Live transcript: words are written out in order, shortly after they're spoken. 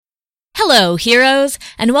Hello, heroes,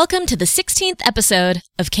 and welcome to the 16th episode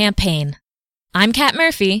of Campaign. I'm Kat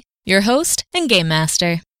Murphy, your host and game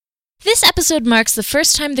master. This episode marks the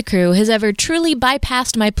first time the crew has ever truly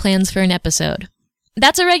bypassed my plans for an episode.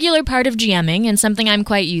 That's a regular part of GMing and something I'm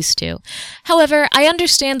quite used to. However, I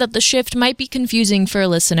understand that the shift might be confusing for a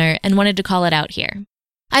listener and wanted to call it out here.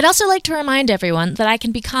 I'd also like to remind everyone that I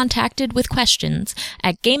can be contacted with questions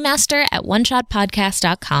at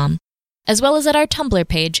gamemaster@oneshotpodcast.com, as well as at our Tumblr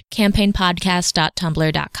page,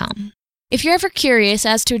 campaignpodcast.tumblr.com. If you're ever curious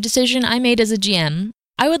as to a decision I made as a GM,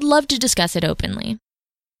 I would love to discuss it openly.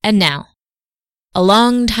 And now, a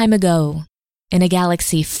long time ago, in a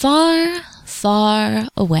galaxy far, far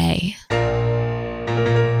away.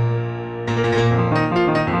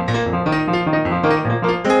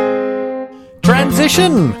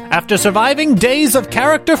 Transition! After surviving days of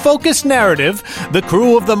character-focused narrative, the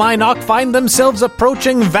crew of the Mynock find themselves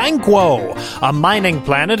approaching Vanquo, a mining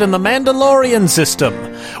planet in the Mandalorian system.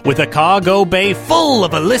 With a cargo bay full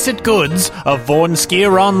of illicit goods, a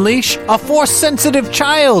Vornskier on leash, a Force-sensitive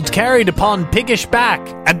child carried upon piggish back,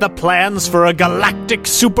 and the plans for a galactic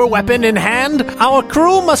superweapon in hand, our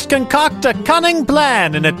crew must concoct a cunning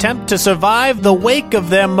plan in attempt to survive the wake of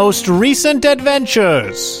their most recent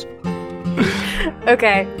adventures.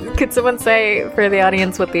 Okay, could someone say for the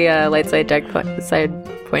audience what the light side dark side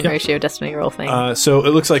point ratio destiny roll thing? So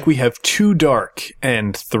it looks like we have 2 dark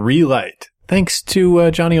and 3 light. Thanks to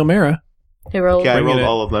Johnny O'Mara. He rolled. Yeah, I rolled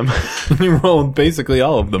all of them. He rolled basically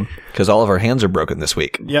all of them. Because all of our hands are broken this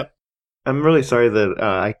week. Yep. I'm really sorry that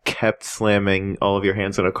I kept slamming all of your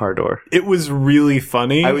hands on a car door. It was really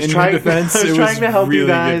funny. I was in trying. your defense. I was trying to help you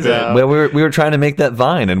guys out. Well, we were trying to make that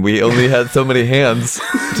Vine, and we only had so many hands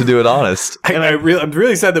to do it honest. I'm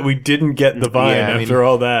really sad that we didn't get the Vine after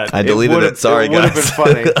all that. I deleted it. Sorry, guys. It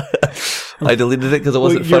would have been funny. I deleted it because it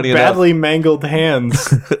wasn't funny your enough. badly mangled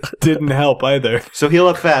hands didn't help either. So heal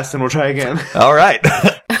up fast, and we'll try again. All right.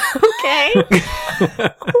 Okay.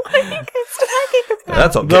 What are you guys talking about?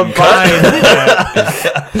 That's okay.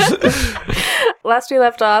 Last we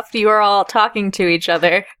left off, you were all talking to each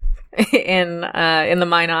other in the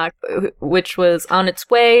Mynock, which was on its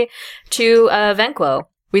way to Vanquo.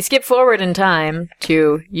 We skip forward in time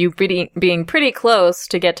to you being pretty close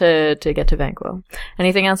to get to Vanquo.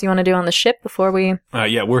 Anything else you want to do on the ship before we?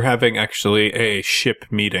 Yeah, we're having actually a ship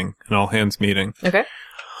meeting, an all-hands meeting. Okay.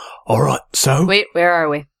 All right, so... Wait, where are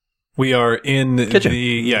we? We are in the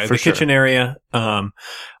kitchen area.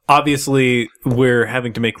 Obviously, we're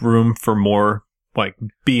having to make room for more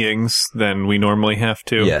beings than we normally have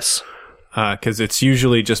to. Yes. Because it's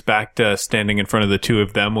usually just back to standing in front of the 2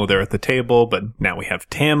 of them while they're at the table, but now we have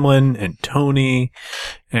Tamlin and Tony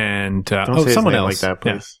and Don't say someone his name else like that,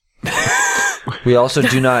 please. Yeah. We also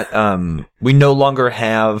do not, we no longer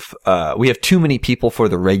have, we have too many people for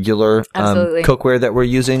the regular cookware that we're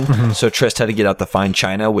using. So Trist had to get out the fine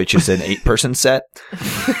china, which is an 8-person set.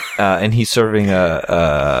 And he's serving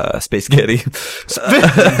a space spaghetti,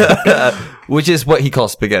 which is what he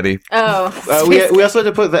calls spaghetti. Oh, we also had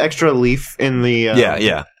to put the extra leaf in the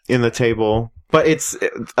in the table. But it's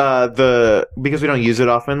because we don't use it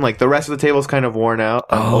often. The rest of the table is kind of worn out.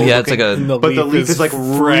 It's like a. But the leaf is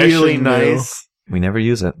really nice. We never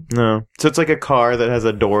use it. No, so it's like a car that has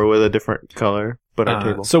a door with a different color. But our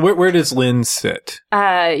table. So where does Lynn sit?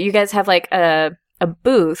 You guys have a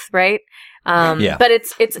booth, right? Yeah. But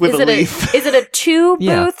is it a 2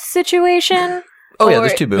 booth situation? Oh, yeah,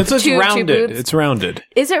 there's 2 booths. It's rounded. It's rounded.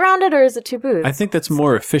 Is it rounded or is it 2 booths? I think that's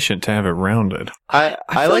more efficient to have it rounded. I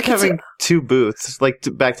like having 2 booths,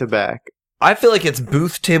 back to back. I feel like it's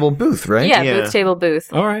booth, table, booth, right? Yeah, booth, table,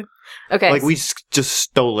 booth. All right. Okay. We just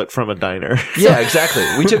stole it from a diner. Yeah, exactly.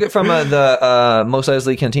 We took it from the Mos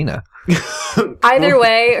Eisley Cantina. Either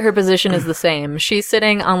way, her position is the same. She's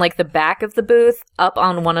sitting on the back of the booth, up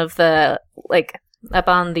on one of the up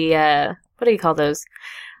on the what do you call those?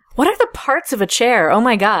 What are the parts of a chair? Oh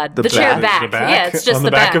my god. The chair back. The back. Yeah, it's just on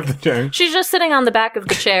the back of the chair. She's just sitting on the back of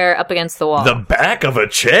the chair up against the wall. The back of a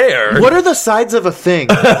chair? What are the sides of a thing?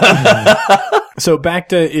 So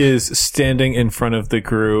Bacta is standing in front of the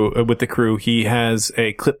crew, with the crew. He has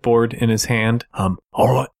a clipboard in his hand. All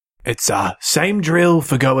right. It's same drill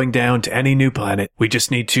for going down to any new planet. We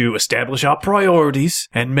just need to establish our priorities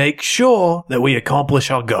and make sure that we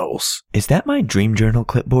accomplish our goals. Is that my dream journal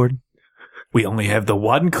clipboard? We only have the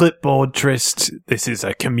one clipboard, Trist. This is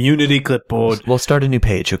a community clipboard. We'll start a new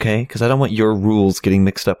page, okay? Because I don't want your rules getting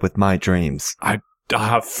mixed up with my dreams. I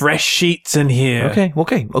fresh sheets in here.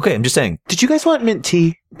 Okay. I'm just saying. Did you guys want mint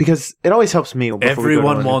tea? Because it always helps me.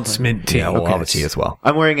 Everyone wants mint tea. Yeah, we'll have a tea as well.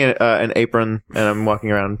 I'm wearing an apron and I'm walking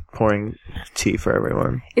around pouring tea for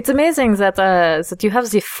everyone. It's amazing that you have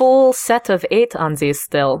the full set of 8 on these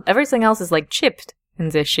still. Everything else is like chipped in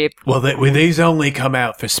this ship. Well, these only come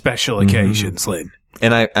out for special occasions, Lynn.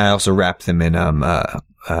 And I also wrapped them in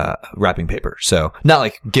wrapping paper. So not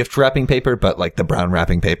like gift wrapping paper, but like the brown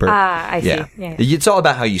wrapping paper. I see. Yeah. It's all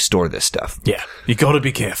about how you store this stuff. Yeah, you got to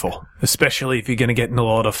be careful, especially if you're going to get in a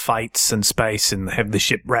lot of fights and space and have the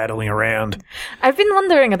ship rattling around. I've been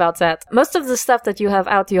wondering about that. Most of the stuff that you have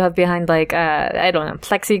out, you have behind like I don't know,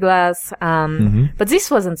 plexiglass. But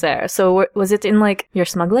this wasn't there. So was it in like your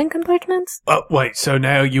smuggling compartments? Oh, wait. So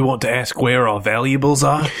now you want to ask where our valuables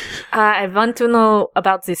are? I want to know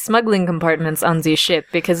about the smuggling compartments on the ship,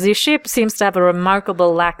 because the ship seems to have a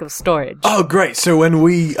remarkable lack of storage. Oh, great. So when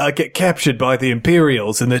we get captured by the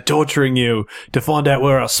Imperials and they're torturing you to find out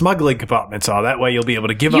where our smuggling compartments are, that way you'll be able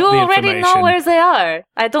to give up the information. You already know where they are.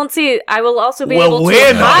 I don't see it. I will also be Well, able to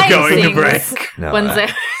we're not hide going to things break. No, when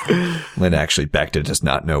they're... Lynn actually Becta does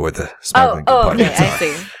not know where the smuggling compartments okay, are. I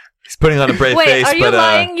see. He's putting on a brave face, Wait, are you but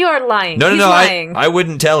lying? You are lying. No, He's lying. I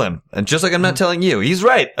wouldn't tell him. And just like I'm not telling you, he's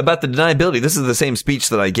right about the deniability. This is the same speech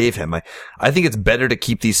that I gave him. I think it's better to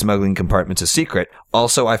keep these smuggling compartments a secret.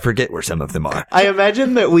 Also, I forget where some of them are. I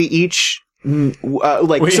imagine that we each we all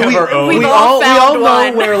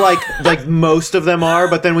know where like most of them are,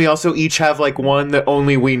 but then we also each have like one that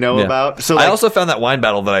only we know about. So I also found that wine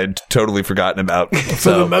battle that I had totally forgotten about.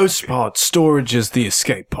 For the most part, storage is the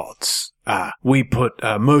escape pods. We put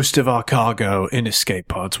most of our cargo in escape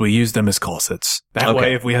pods. We use them as closets. That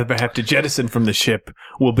way, if we ever have to jettison from the ship,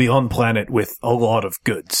 we'll be on planet with a lot of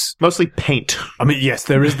goods. Mostly paint. I mean, yes,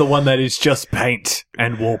 there is the one that is just paint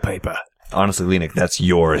and wallpaper. Honestly, Lenik, that's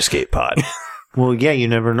your escape pod. Well, yeah, you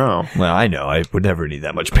never know. Well, I know. I would never need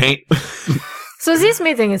that much paint. So this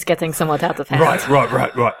meeting is getting somewhat out of hand.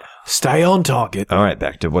 Right. Stay on target. All right,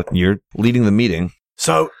 back to what you're leading the meeting.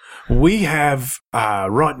 So we have,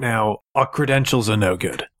 right now, our credentials are no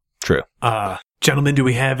good. True. Gentlemen, do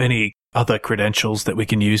we have any other credentials that we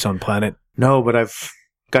can use on planet? No, but I've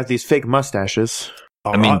got these fake mustaches.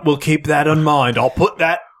 All right, we'll keep that in mind. I'll put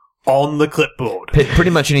that on the clipboard.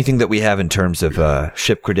 Pretty much anything that we have in terms of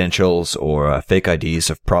ship credentials or fake IDs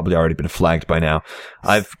have probably already been flagged by now.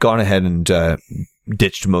 I've gone ahead and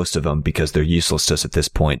ditched most of them because they're useless to us at this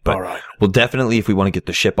point. But we'll definitely, if we want to get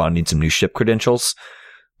the ship on, need some new ship credentials.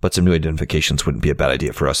 But some new identifications wouldn't be a bad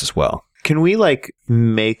idea for us as well. Can we, like,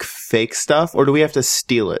 make fake stuff, or do we have to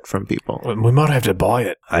steal it from people? We might have to buy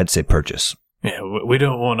it. I'd say purchase. Yeah, we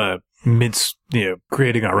don't want to mince,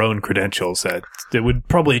 creating our own credentials. That would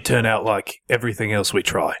probably turn out like everything else we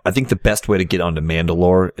try. I think the best way to get onto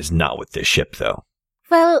Mandalore is not with this ship, though.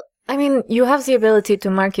 Well, I mean, you have the ability to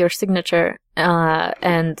mark your signature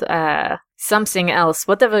and something else.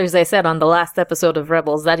 Whatever they said on the last episode of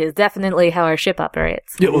Rebels, that is definitely how our ship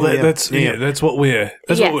operates. Yeah, well, that's what we're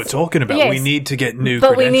talking about. Yes. We need to get new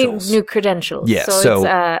but credentials. But we need new credentials. Yeah,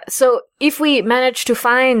 so if we manage to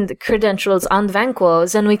find credentials on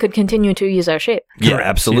Vanquo, then we could continue to use our ship. Yeah, Correct,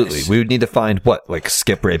 absolutely. yes. We would need to find like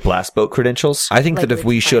skip ray blast boat credentials. I think that if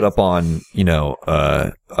we showed up on,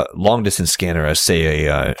 a long distance scanner, say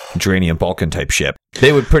a Duranium Vulcan type ship,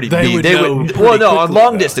 they would on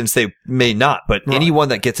long distance they may not, but anyone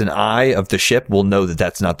that gets an eye of the ship will know that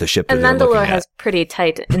that's not the ship that they're looking at. And Mandalore has pretty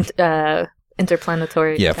tight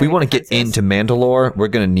interplanetary. Yeah, if we want to get into Mandalore, we're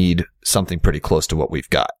going to need something pretty close to what we've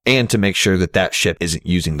got, and to make sure that ship isn't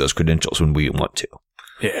using those credentials when we want to.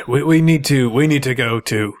 Yeah, we need to go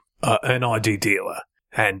to an ID dealer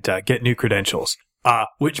and get new credentials.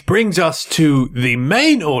 Which brings us to the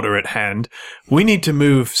main order at hand. We need to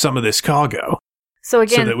move some of this cargo so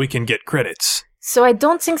that we can get credits. So I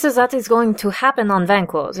don't think that is going to happen on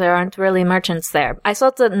Vanquo. There aren't really merchants there. I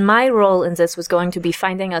thought that my role in this was going to be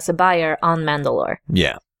finding us a buyer on Mandalore.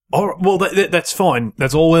 Yeah. Well, that's fine.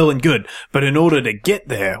 That's all well and good. But in order to get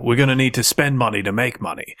there, we're going to need to spend money to make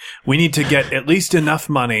money. We need to get at least enough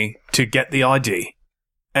money to get the ID.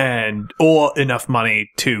 Or enough money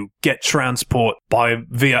to get transport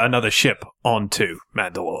via another ship onto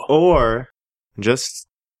Mandalore. Or just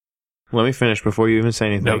let me finish before you even say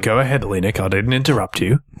anything. No, go ahead, Lenik. I didn't interrupt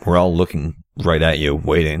you. We're all looking right at you,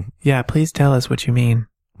 waiting. Yeah, please tell us what you mean.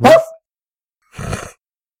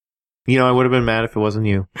 I would have been mad if it wasn't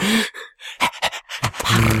you.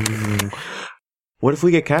 What if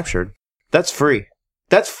we get captured? That's free.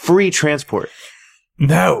 That's free transport.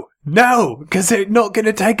 No, because they're not going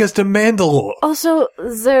to take us to Mandalore. Also,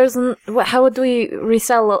 how would we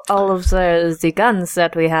resell all of the guns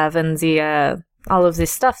that we have and the all of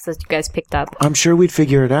this stuff that you guys picked up? I'm sure we'd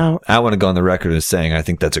figure it out. I want to go on the record as saying I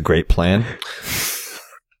think that's a great plan.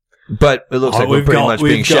 But it looks like we're pretty much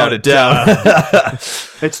being shouted down.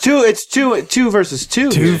 It's two versus two.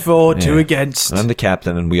 2 for, 2 against. I'm the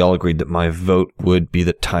captain, and we all agreed that my vote would be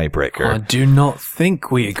the tiebreaker. I do not think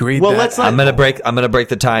we agreed. Well, that. let's not. I'm gonna break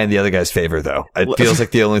the tie in the other guy's favor, though. It feels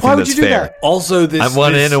like the only thing that's fair. That? Also, this I'm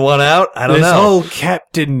one in and one out. I don't know. This whole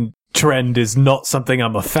captain trend is not something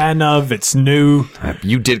I'm a fan of. It's new.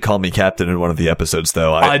 You did call me captain in one of the episodes,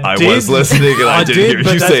 though. I did. was listening, and I did hear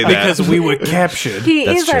you say that. Because we were captured. He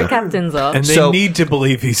That's is our true. captain, though. And they need to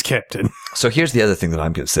believe he's captain. So here's the other thing that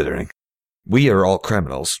I'm considering. We are all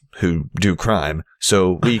criminals who do crime,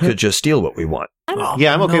 so we could just steal what we want.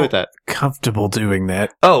 Yeah, I'm okay not with that. Comfortable doing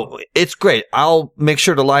that. Oh, it's great. I'll make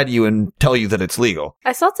sure to lie to you and tell you that it's legal.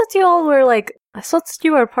 I thought that you all were I thought that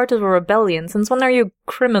you were part of a rebellion. Since when are you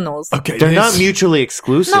criminals? Okay, They're not mutually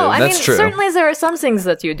exclusive. No, I That's mean, true. certainly there are some things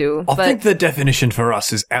that you do. I but think the definition for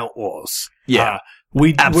us is outlaws. Yeah,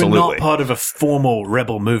 we're absolutely. not part of a formal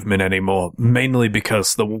rebel movement anymore, mainly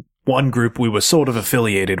because the one group we were sort of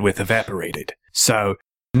affiliated with evaporated. So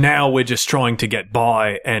now we're just trying to get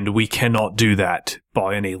by, and we cannot do that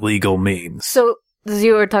by any legal means. So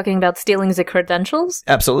you were talking about stealing the credentials?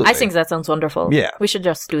 Absolutely. I think that sounds wonderful. Yeah. We should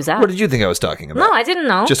just do that. What did you think I was talking about? No, I didn't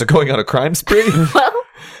know. Just going on a crime spree?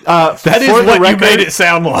 Well, That is for the what you record- made it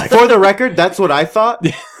sound like. For the record, that's what I thought.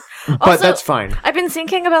 But Also- that's fine. I've been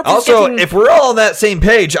thinking about this Also, getting... if we're all on that same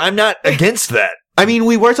page, I'm not against that. I mean,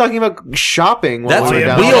 we were talking about shopping while That's we were a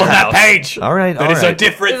down We're wheelhouse. on that page. All right, all That is a right.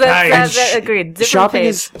 different That- page. agreed. Different Shopping page.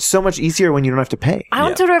 is so much easier when you don't have to pay. I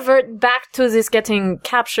want to revert back to this getting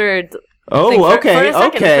captured. Oh, thing for okay, a second,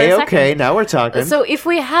 okay, for a okay. second. Now we're talking. So if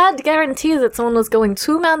we had guarantees that someone was going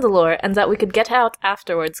to Mandalore and that we could get out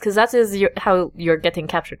afterwards, because that is how your getting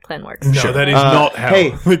captured plan works. No, that is not how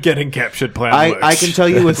hey, the getting captured plan works. I can tell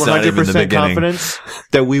you with It's not even the 100% beginning. confidence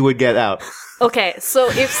that we would get out. Okay, so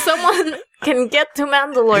if someone can get to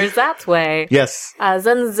Mandalore that way, Yes,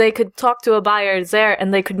 then they could talk to a buyer there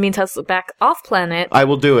and they could meet us back off planet. I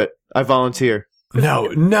will do it. I volunteer.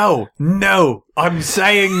 No. I'm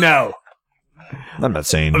saying no. I'm not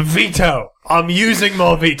saying. Veto. I'm using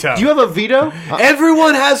more veto. Do you have a veto?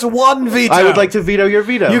 Everyone has one veto. I would like to veto your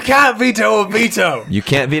veto. You can't veto a veto. You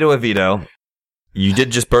can't veto a veto. You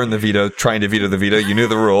did just burn the veto, trying to veto the veto. You knew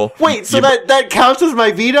the rule. Wait, so that counts as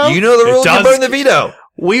my veto? You know the It rule. You does- burn the veto.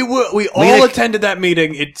 We all attended that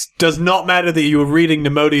meeting. It does not matter that you were reading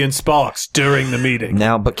Nemodian Sparks during the meeting.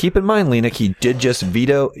 Now, but keep in mind, Lenik, he did just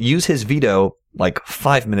use his veto like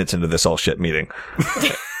 5 minutes into this all shit meeting.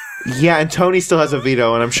 Yeah, and Tony still has a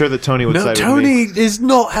veto, and I'm sure that Tony would No, side Tony with me. does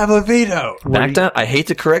not have a veto. Bacta, I hate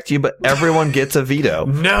to correct you, but everyone gets a veto.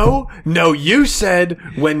 No, you said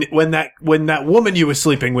when that woman you were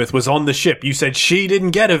sleeping with was on the ship, you said she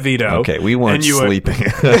didn't get a veto. Okay, we weren't and you were- sleeping.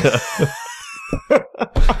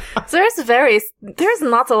 There's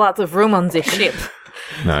not a lot of room on this ship.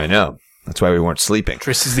 No, I know. That's why we weren't sleeping.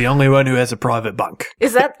 Triss is the only one who has a private bunk.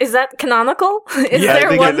 Is that canonical? Is Yeah, I there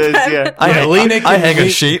think one it is, private- yeah. I hang a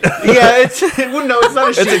sheet. Yeah, it's not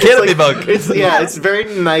a sheet. It's a canopy bunk. It's very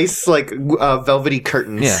nice, like velvety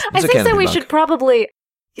curtains. Yeah, I it's a think that canopy we bunk. should probably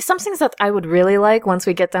some things that I would really like once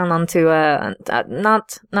we get down onto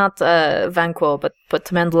not Vanquo, but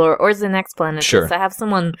to Mandalore or the next planet. Sure. Is to have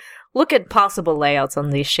someone look at possible layouts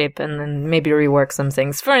on this ship and then maybe rework some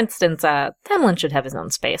things. For instance, Tamlin should have his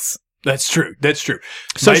own space. That's true.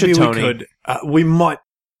 So Maybe should Tony. we could. We might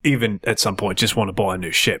even at some point just want to buy a new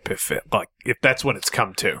ship if that's what it's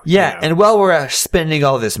come to. Yeah, you know. and while we're spending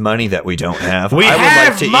all this money that we don't have, we I would have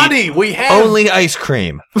like to money. eat We have only ice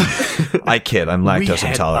cream. I kid. I'm we lactose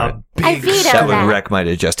had intolerant. a I big veto That would that. wreck my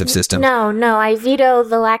digestive system. No, I veto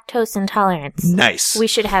the lactose intolerance. Nice. We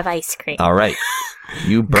should have ice cream. All right.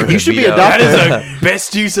 You burn You a should be veto. a That doctor. is the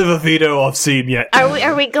best use of a veto I've seen yet.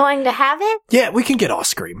 Are we going to have it? Yeah, we can get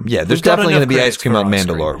ice cream. Yeah, there's We've got definitely going to enough be ice credits cream for on ice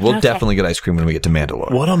Mandalore. cream. We'll Okay. definitely get ice cream when we get to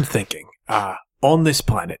Mandalore. What I'm thinking, on this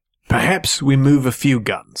planet, perhaps we move a few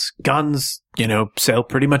guns. Guns, sell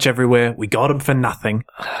pretty much everywhere. We got them for nothing.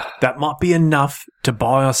 That might be enough to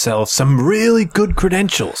buy ourselves some really good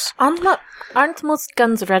credentials. Aren't most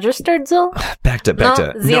guns registered, though? Back to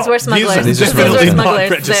No, these were smugglers. These are These smugglers. were Not smugglers.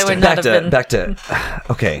 They registered. would not have been. Back to.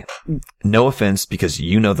 Okay, no offense, because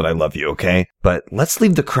you know that I love you. Okay, but let's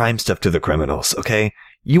leave the crime stuff to the criminals. Okay,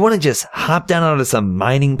 you want to just hop down onto some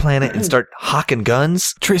mining planet and start hawking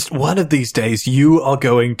guns? Trist, one of these days you are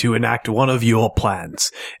going to enact one of your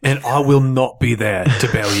plans, and I will not be there to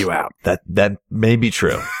bail you out. That may be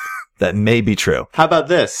true. That may be true. How about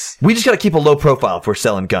this? We just got to keep a low profile if we're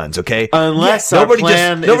selling guns. Okay, Unless our nobody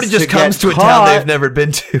plan just is comes to to a get town caught. they've never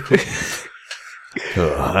been to.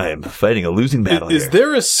 I'm fighting a losing battle. Is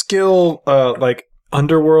there a skill like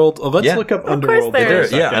Underworld? Let's look up Underworld.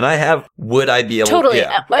 And I have. Would I be able? Totally.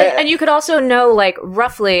 Yeah. And you could also know, like,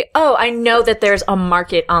 roughly. Oh, I know that there's a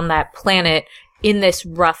market on that planet in this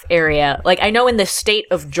rough area. Like, I know in the state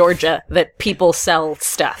of Georgia that people sell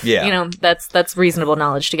stuff. Yeah. You know, that's reasonable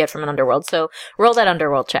knowledge to get from an Underworld. So roll that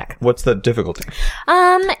Underworld check. What's the difficulty?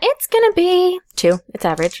 It's gonna be 2. It's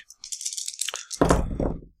average.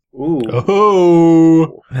 Ooh.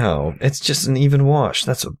 Oh. No, it's just an even wash.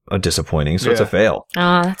 That's a disappointing, so it's a fail.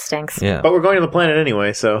 Oh, that stinks. Yeah. But we're going to the planet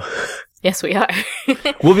anyway, so... Yes, we are.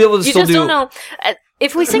 We'll be able to you still just don't know.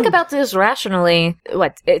 If we think about this rationally,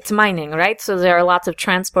 it's mining, right? So there are lots of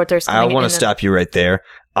transporters coming in. I want to stop you right there.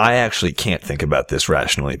 I actually can't think about this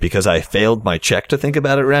rationally because I failed my check to think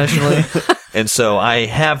about it rationally. And so I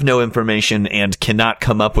have no information and cannot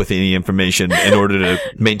come up with any information in order to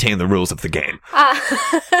maintain the rules of the game.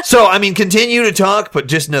 So, I mean, continue to talk, but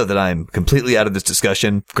just know that I'm completely out of this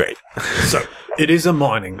discussion. Great. So, it is a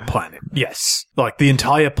mining planet. Yes. Like, the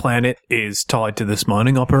entire planet is tied to this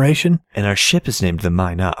mining operation. And our ship is named the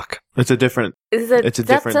Minok. It's a different... It's a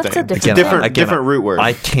different thing. It's a different root word.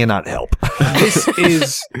 I cannot help. This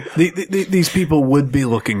is... these people would be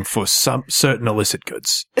looking for some certain illicit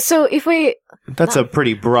goods. So if we... That's a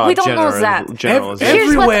pretty broad we don't know that. generalization.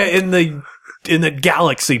 Everywhere in the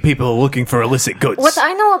galaxy, people are looking for illicit goods. What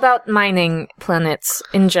I know about mining planets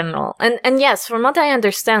in general, and yes, from what I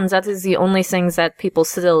understand, that is the only things that people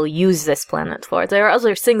still use this planet for. There are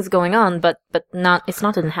other things going on, but not. It's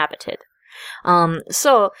not inhabited.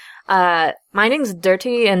 So mining's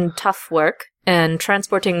dirty and tough work, and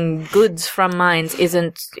transporting goods from mines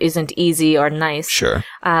isn't easy or nice. Sure.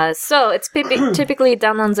 So it's typically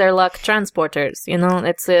down on their luck transporters. You know,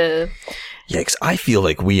 it's a... Yeah, 'cause I feel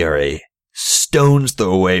like we are a stone's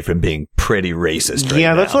throw away from being pretty racist right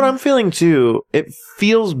Yeah, now. that's what I'm feeling too. It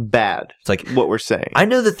feels bad. It's like what we're saying. I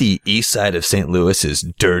know that the east side of St. Louis is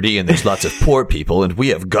dirty and there's lots of poor people and we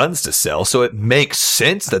have guns to sell, so it makes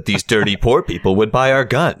sense that these dirty poor people would buy our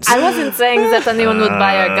guns. I wasn't saying that anyone would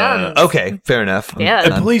buy our guns. Okay, fair enough. Yeah.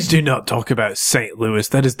 And please do not talk about St. Louis.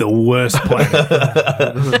 That is the worst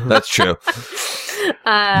planet. That's true.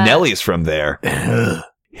 Nelly's from there.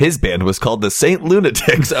 His band was called the St.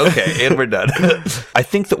 Lunatics. Okay, and we're done. I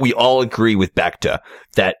think that we all agree with Bacta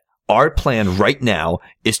that our plan right now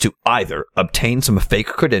is to either obtain some fake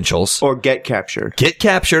credentials or get captured.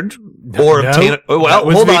 Or obtain... Well, that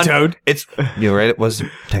was hold vetoed. on. You're right, it was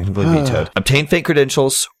technically vetoed. Obtain fake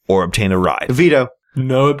credentials or obtain a ride. Veto.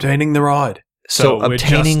 No obtaining the ride. So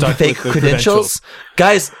obtaining fake credentials?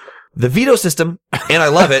 Guys... The veto system, and I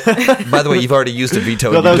love it. By the way, you've already used a veto.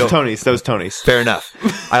 No, that was Tony's. Fair enough.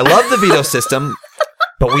 I love the veto system,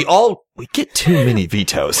 but we get too many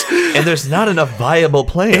vetoes, and there's not enough viable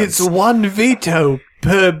plans. It's one veto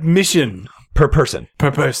per mission. Per person. Per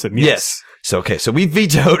person, yes. So we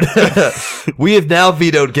vetoed. We have now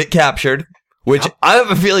vetoed Get Captured, which I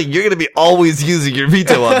have a feeling you're going to be always using your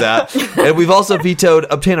veto on that. And we've also vetoed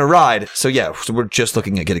Obtain a Ride. So we're just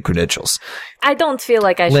looking at getting credentials. I don't feel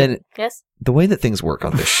like I Lynn, should. Yes? The way that things work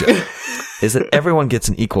on this show is that everyone gets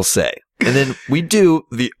an equal say. And then we do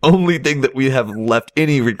the only thing that we have left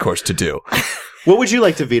any recourse to do. What would you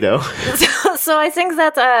like to veto? So I think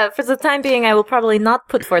that for the time being, I will probably not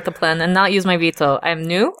put forth a plan and not use my veto. I'm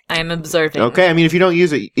new. I'm observing. Okay, I mean, if you don't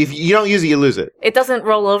use it, you lose it. It doesn't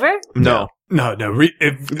roll over? No. No. We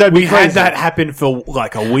had that happen for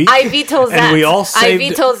like a week. I veto that. And we all saved... I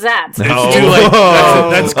veto that. It's too late.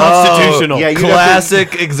 That's constitutional. Yeah,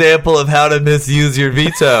 classic example of how to misuse your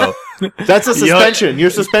veto. That's a suspension. You're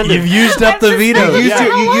suspended. You've used up the veto.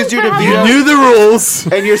 You used your veto. You knew the rules.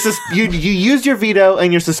 And you used your veto,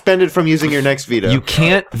 and you're suspended from using your next veto. You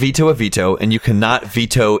can't veto a veto, and you cannot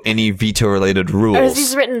veto any veto-related rules. Or is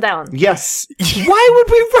these written down? Yes. Why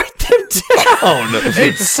would we write them down?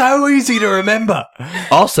 It's so easy to remember.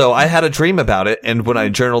 Also, I had a dream about it, and when I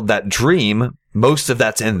journaled that dream, most of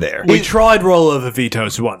that's in there. We tried rollover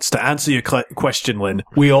vetoes once. To answer your question, Lynn,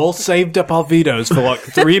 we all saved up our vetoes for like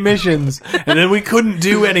 3 missions, and then we couldn't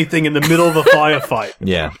do anything in the middle of a firefight.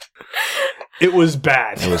 Yeah. It was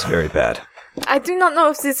bad. It was very bad. I do not know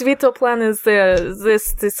if this veto plan is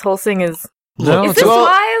this whole thing is... No, is this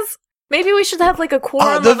wise? Maybe we should have like a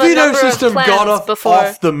quorum the of a veto number system of plans got off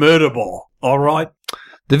before... the murder ball, all right?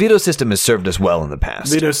 The veto system has served us well in the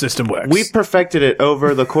past. Veto system works. We perfected it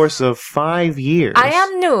over the course of 5 years. I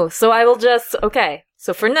am new, so I will just... Okay,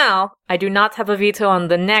 so for now, I do not have a veto on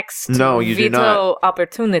the next veto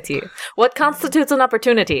opportunity. What constitutes an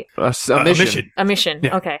opportunity? A mission. A mission,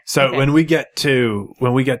 Yeah. Okay. So okay. when we get to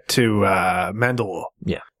Mandalore,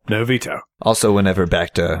 Yeah. no veto. Also, whenever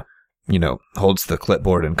Bacta holds the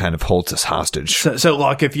clipboard and kind of holds us hostage. So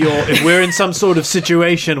like, if we're in some sort of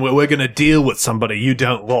situation where we're going to deal with somebody you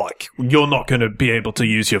don't like, you're not going to be able to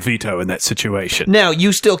use your veto in that situation. Now,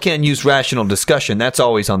 you still can use rational discussion. That's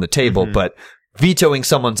always on the table, but vetoing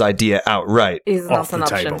someone's idea outright is not an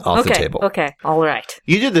option. Off the table. Okay, all right.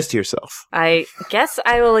 You did this to yourself. I guess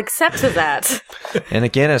I will accept that. And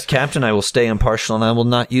again, as captain, I will stay impartial and I will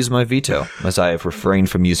not use my veto, as I have refrained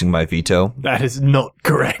from using my veto. That is not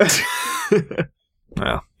correct.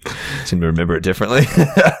 Well, I seem to remember it differently.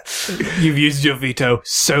 You've used your veto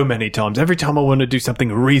so many times. Every time I want to do something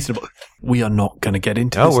reasonable, we are not going to get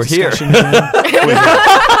into this we're discussion. We're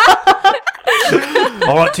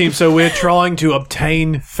All right, team. So we're trying to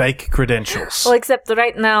obtain fake credentials. Well, except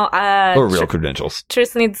right now, or real credentials.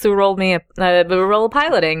 Tris needs to roll me a roll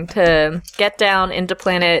piloting to get down into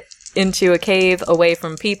a cave away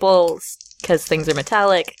from people, because things are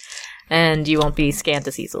metallic, and you won't be scanned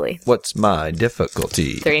as easily. What's my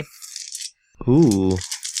difficulty? 3. Ooh.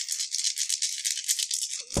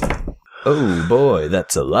 Oh boy,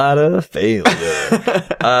 that's a lot of failure.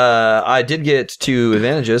 I did get 2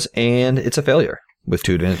 advantages, and it's a failure with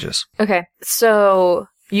 2 advantages. Okay, so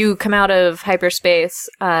you come out of hyperspace.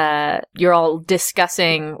 You're all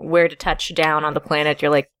discussing where to touch down on the planet.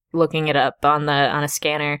 You're like looking it up on a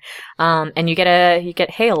scanner, and you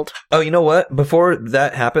get hailed. Oh, you know what? Before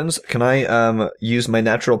that happens, can I use my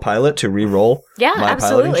natural pilot to re-roll my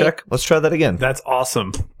absolutely. Piloting check? Let's try that again. That's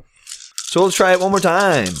awesome. So let's try it one more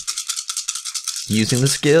time. Using the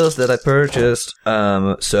skills that I purchased.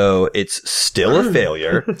 So it's still a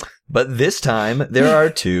failure, but this time there are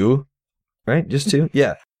 2, right? Just 2?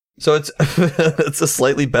 Yeah. So it's it's a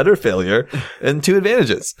slightly better failure and 2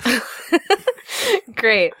 advantages.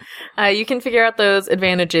 Great. You can figure out those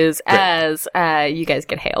advantages as you guys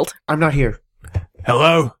get hailed. I'm not here.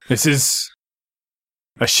 Hello, this is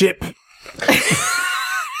a ship.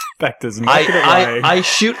 Vector's knocking away. I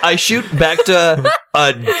shoot back to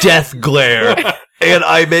a death glare, and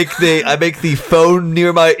I make the phone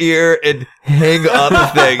near my ear and hang up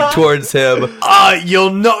the thing towards him.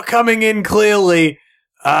 You're not coming in clearly.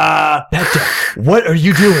 Vector, what are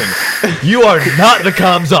you doing? You are not the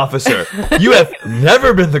comms officer. You have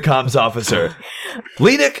never been the comms officer.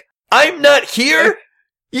 Lenik, I'm not here.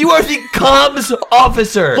 You are the comms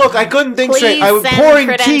officer. Look, I couldn't think Please straight. I was send pouring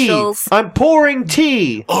credentials. tea. I'm pouring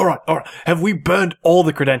tea. All right. Have we burned all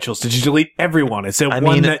the credentials? Did you delete everyone? Is there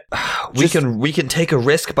one that we can take a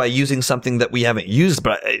risk by using something that we haven't used,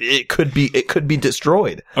 but it could be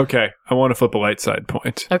destroyed. Okay, I want to flip a light side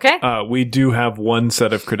point. Okay. We do have one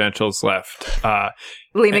set of credentials left.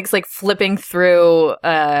 Lenik's like flipping through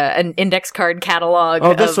an index card catalog.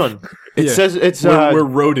 Oh, this one. It says it's we're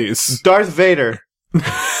roadies. Darth Vader.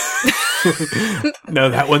 No,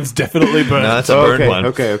 that one's definitely burned. No, that's a burned one.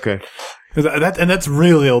 Okay. That's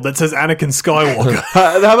really old. That says Anakin Skywalker.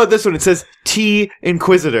 How about this one? It says T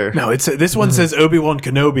Inquisitor. No, this one says Obi-Wan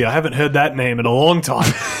Kenobi. I haven't heard that name in a long time.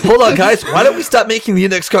 Hold on, guys. Why don't we stop making the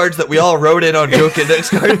index cards that we all wrote in on Joke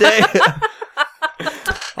Index Card Day?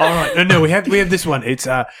 All right. No, we have this one. It's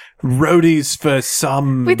roadies for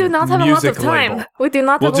some. We do not have a lot of time. Label. We do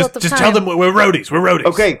not have a lot of time. Just tell them we're roadies. We're roadies.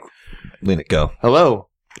 Okay. Lenik, go. Hello.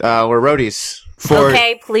 We're roadies.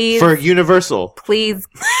 Okay, please. For Universal. Please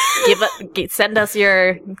send us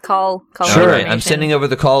your call. Sure. I'm sending over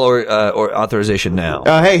the call or authorization now.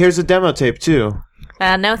 Hey, here's a demo tape too.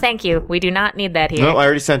 No, thank you. We do not need that here. No, I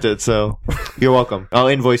already sent it, so you're welcome. I'll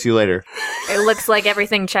invoice you later. It looks like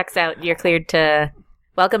everything checks out. You're cleared to.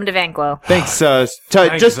 Welcome to Vanquo. Thanks.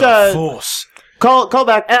 Force. Call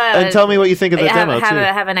back and tell me what you think of the demo too.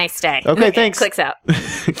 Have a nice day. Okay, thanks. Clicks out.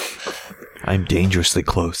 I'm dangerously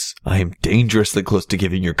close. I am dangerously close to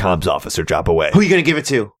giving your comms officer job away. Who are you going to give it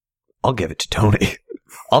to? I'll give it to Tony.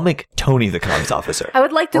 I'll make Tony the comms officer. I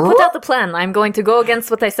would like to put out the plan. I'm going to go against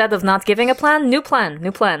what I said of not giving a plan. New plan.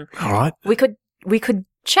 All right. We could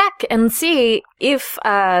check and see if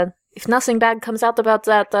nothing bad comes out about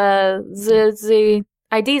that the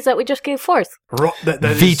IDs that we just gave forth. That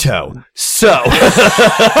Veto. So.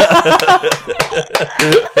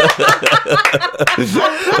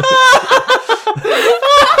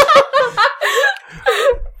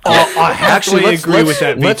 I actually agree with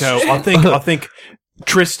that veto. I think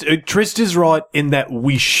Trist is right in that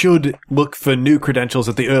we should look for new credentials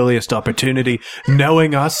at the earliest opportunity.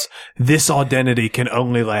 Knowing us, this identity can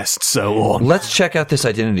only last so long. Let's check out this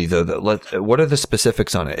identity, though. What are the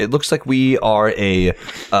specifics on it? It looks like we are a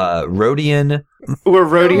Rhodian. We're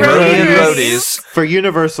Rhodian roadies for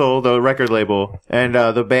Universal, the record label, and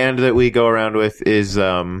the band that we go around with is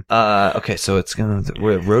Okay, so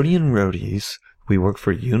we're Rhodian roadies. We work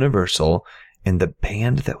for Universal. and the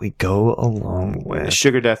band that we go along with.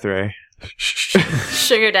 Sugar Death Ray.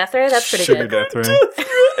 Sugar Death Ray? That's pretty Sugar good. Death Ray.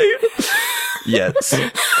 Yes.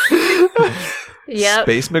 Yep.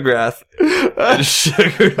 Space McGrath and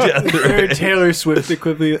Sugar Death Ray. Taylor Swift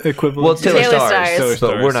equivalent. Well, Taylor Taylor Stars, Stars.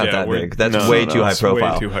 but we're not that big. That's way too high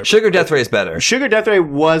profile. Way too high Sugar Death Ray is better. Sugar Death Ray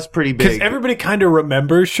was pretty Because big. everybody kind of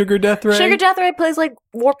remembers Sugar Death Ray. Sugar Death Ray plays like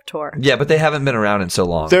Warped Tour. Yeah, but they haven't been around in so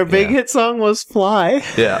long. Their big hit song was Fly.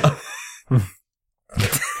 Yeah.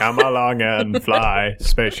 Come along and fly,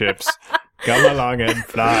 spaceships. Come along and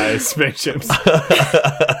fly, spaceships.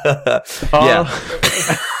 Yeah.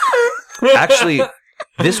 Actually,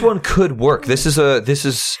 this one could work. This is real.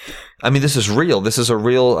 This is a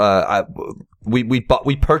real.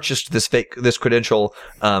 We purchased this credential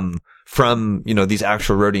from these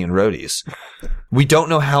actual Rhodian roadies. We don't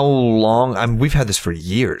know how long. We've had this for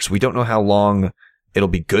years. We don't know how long it'll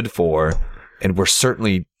be good for, and we're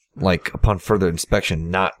certainly, like, upon further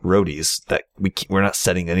inspection, not roadies. That we're not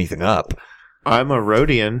setting anything up. I'm a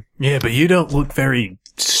Rhodian. Yeah, but you don't look very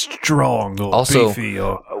strong or beefy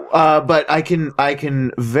or. But I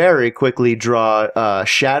can very quickly draw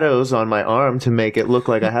shadows on my arm to make it look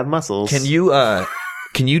like I have muscles. Can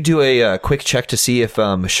you do a quick check to see if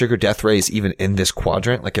Sugar Death Ray is even in this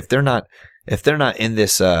quadrant? Like, if they're not in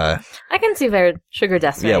this, I can see where Sugar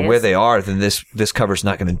Death Ray is. where they are, then this cover's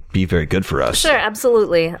not going to be very good for us. Sure,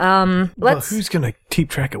 absolutely. Well, who's going to keep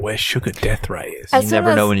track of where Sugar Death Ray is? You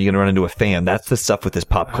never know when you're going to run into a fan. That's the stuff with this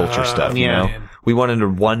pop culture stuff, you know? We went into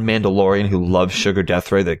one Mandalorian who loves Sugar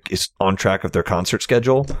Death Ray that is on track of their concert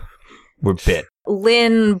schedule. We're bit.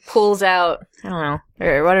 Lynn pulls out, I don't know,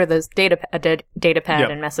 or what are those, data pad Yep.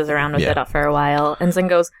 and messes around with it for a while. And then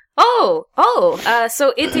goes, so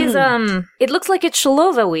it is, it looks like it's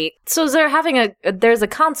Shalova week. So they're having there's a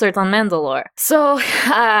concert on Mandalore. So,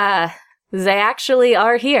 they actually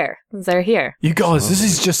are here. They're here. You guys, this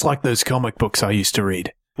is just like those comic books I used to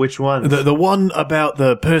read. Which one? The one about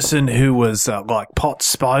the person who was like Pot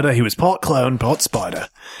Spider. He was Pot Clone, Pot Spider.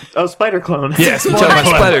 Oh, Spider Clone. Yes, You're talking about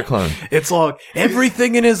Spider Clone. It's like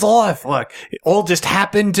everything in his life, like, it all just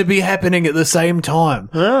happened to be happening at the same time.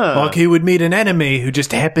 Like, he would meet an enemy who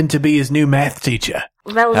just happened to be his new math teacher.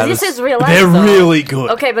 Well, this is real life. They're though. really good.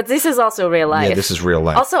 Okay, but this is also real life. Yeah, this is real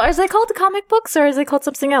life. Also, are they called comic books or is it called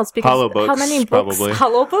something else? Because Hollow books, how many books? probably.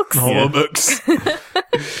 Hollow books? Hollow books.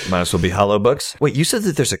 Might as well be Hollow Books. Wait, you said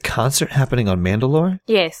that there's a concert happening on Mandalore?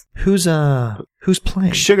 Yes. Who's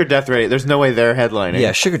playing? Sugar Death Ray. There's no way they're headlining.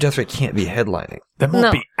 Yeah, Sugar Death Ray can't be headlining. They might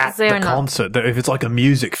No, be at they're the not. concert. If it's like a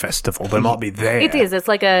music festival, they might be there. It is. It's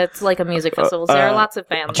like a music festival. There are lots of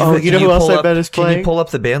bands. Oh, you know who else I bet is Can playing? you pull up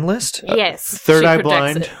the band list? Yes. Third she Eye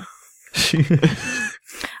projects Blind.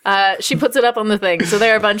 it. She puts it up on the thing. So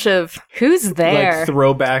there are a bunch of who's there. Like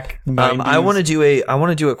throwback 90s. I want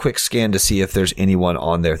to do a quick scan to see if there's anyone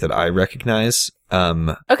on there that I recognize.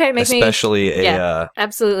 Okay, make especially me.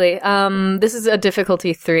 Absolutely. This is a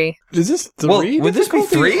difficulty 3. Is this 3? Well, would this be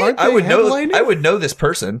 3? Aren't I they would know. headlining? I would know this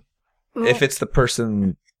person if it's the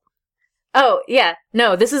person. Oh yeah,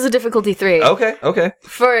 no, this is a difficulty 3. Okay.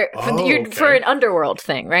 For okay. for an underworld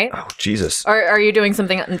thing, right? Oh Jesus! Or are you doing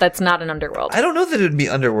something that's not an underworld? I don't know that it would be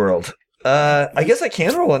Underworld. I guess I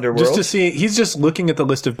can roll Underworld. Just to see, he's just looking at the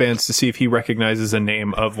list of bands to see if he recognizes a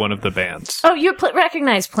name of one of the bands. Oh, you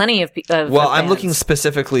recognize plenty of well, of I'm bands. looking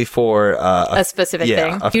specifically for a specific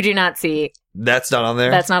thing. You do not see. That's not on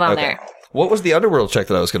there. That's not on Okay. there. What was the Underworld check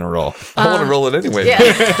that I was going to roll? I want to roll it anyway. Yeah.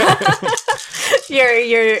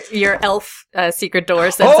 your elf secret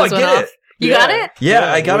door senses I went get off. it. You got it?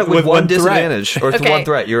 Yeah, I got it with one disadvantage. Or Okay. one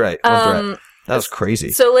threat. You're right. One threat. That was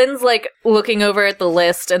crazy. So Lynn's like looking over at the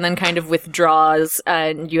list and then kind of withdraws,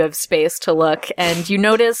 and you have space to look, and you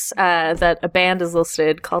notice that a band is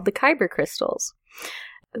listed called the Kyber Crystals.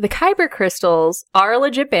 The Kyber Crystals are a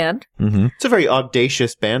legit band. Mm-hmm. It's a very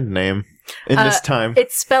audacious band name in this time.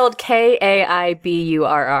 It's spelled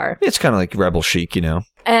Kaiburr. It's kind of like Rebel Chic, you know.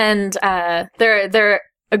 And they're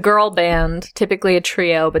a girl band, typically a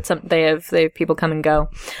trio, but they have people come and go.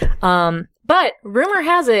 But rumor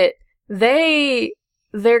has it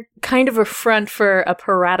they're kind of a front for a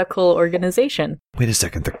piratical organization. Wait a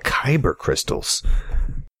second. The Kyber Crystals.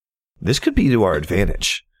 This could be to our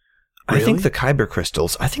advantage. Really? I think the Kyber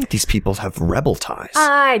Crystals, I think these people have rebel ties.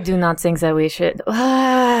 I do not think that we should.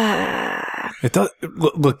 It does,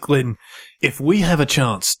 look, Lynn, if we have a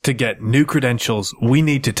chance to get new credentials, we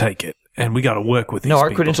need to take it. And we got to work with these our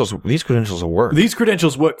people. these credentials will work. These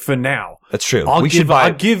credentials work for now. That's true. I'll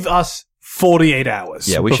give us 48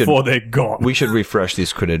 hours before they're gone. We should refresh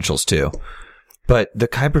these credentials too. But the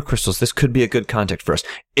Kyber Crystals, this could be a good contact for us.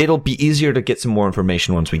 It'll be easier to get some more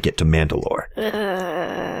information once we get to Mandalore.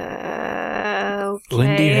 Okay.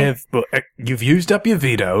 Lindy, you've used up your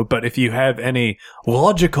veto, but if you have any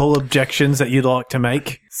logical objections that you'd like to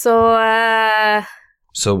make. So, I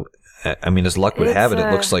mean, as luck would have it,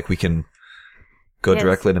 it looks like we can go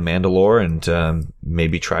directly to Mandalore and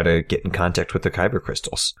maybe try to get in contact with the Kyber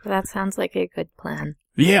crystals. That sounds like a good plan.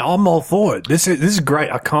 Yeah, I'm all for it. This is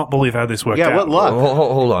great. I can't believe how this worked out. Yeah, what luck.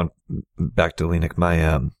 Hold on. Back to Lenik.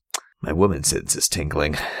 My woman sense is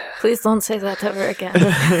tingling. Please don't say that ever again.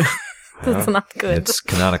 That's not good. It's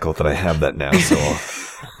canonical that I have that now, so I'll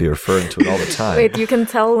be referring to it all the time. Wait, you can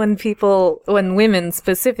tell when women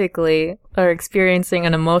specifically are experiencing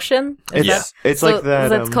an emotion? It's like that.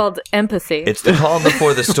 That's called empathy. It's the calm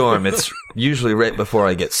before the storm. It's usually right before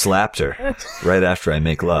I get slapped or right after I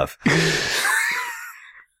make love.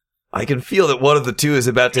 I can feel that one of the two is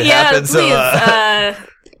about to happen. Please, so,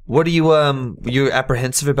 what are you're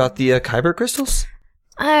apprehensive about the Kyber crystals?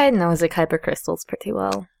 I know the Kyber crystals pretty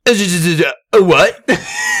well. What?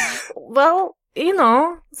 Well, you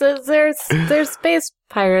know, there's space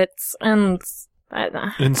pirates and...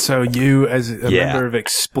 And so you, as a member of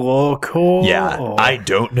Explore Corps? Yeah, I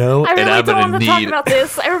don't know, I really and I'm don't going to want to talk about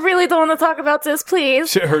this. I really don't want to talk about this,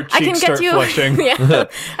 please. Her cheeks start flushing. Yeah,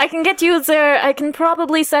 I can get you there. I can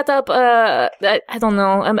probably set up, I don't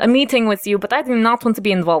know, a meeting with you, but I do not want to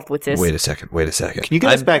be involved with this. Wait a second. Can you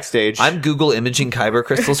get us backstage? I'm Google imaging Kyber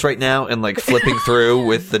crystals right now and, like, flipping through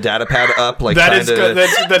with the data pad up, like, that's going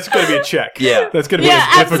to be a check. Yeah. That's going to be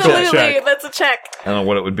a difficult absolutely. check. That's a check. I don't know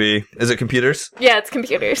what it would be. Is it computers? Yeah, it's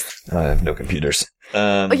computers. I have no computers.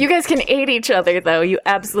 You guys can aid each other, though. You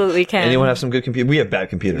absolutely can. Anyone have some good computers? We have bad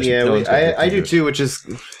computers. Yeah, No one's got good I do computers. too, which is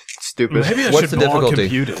stupid. Maybe I What's should the block difficulty?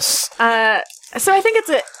 computers. So I think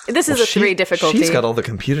this is a 3 difficulty. She's got all the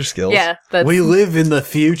computer skills. Yeah, that's... We live in the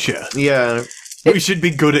future. Yeah. We should be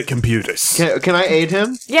good at computers. Can I aid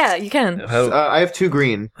him? Yeah, you can. I have 2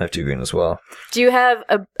 green. I have 2 green as well. Do you have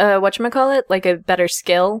a whatchamacallit? Like a better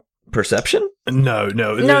skill? Perception? No.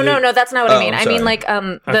 No, that's not what I mean. I mean, sorry. like,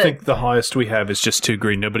 I think the highest we have is just 2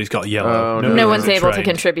 green. Nobody's got yellow. Oh, no one's able to trained.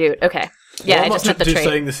 contribute. Okay. Yeah, Well, I I'm just not meant the just trait.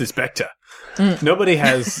 saying this is Spectre. Nobody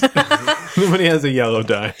has nobody has a yellow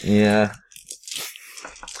die. Yeah.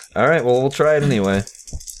 All right, well, we'll try it anyway.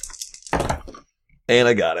 And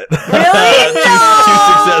I got it. Really?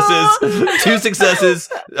 Two successes.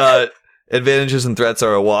 Advantages and threats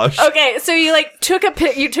are a wash. Okay, so you took a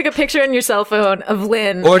picture on your cell phone of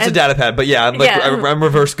Lynn, Or it's a data pad, but yeah, I'm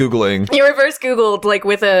reverse Googling. You reverse Googled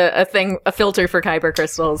with a filter for Kyber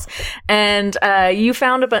crystals, and you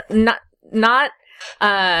found not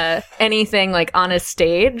anything on a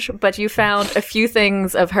stage, but you found a few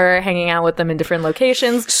things of her hanging out with them in different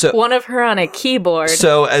locations. So, one of her on a keyboard.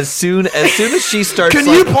 So as soon as she starts, Can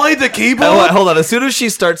you play the keyboard? Hold on. As soon as she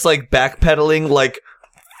starts backpedaling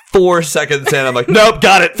 4 seconds in, I'm like, nope,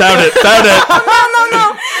 got it, found it.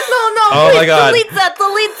 No. Oh please, my God. Delete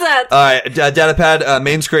that. All right, data pad,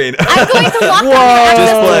 main screen. I'm going to lock them in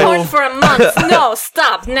access to porn for a month. No,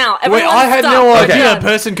 stop now. Wait, Everyone I had stop. no Oh, idea God. a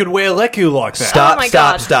person could wear Leku like that. Stop,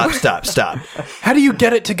 Oh my stop. How do you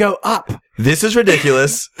get it to go up? This is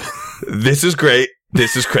ridiculous. This is great.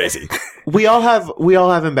 This is crazy. We all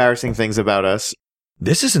have embarrassing things about us.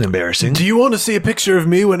 This isn't embarrassing. Do you want to see a picture of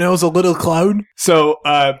me when I was a little clone? So,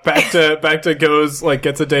 back to goes,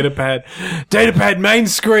 gets a data pad main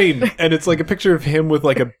screen, and it's a picture of him with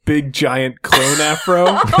a big giant clone afro.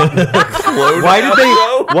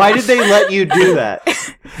 Why did they let you do that?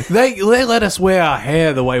 They let us wear our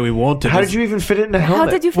hair the way we wanted. How did you even fit it in a helmet?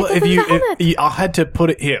 How did you fit Well, that in the helmet? I had to put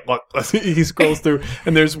it here. Look, he scrolls through,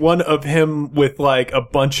 and there's one of him with a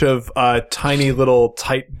bunch of tiny little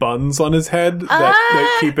tight buns on his head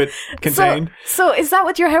that keep it contained. So is that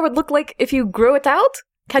what your hair would look like if you grew it out?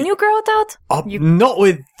 Can you grow it out? Not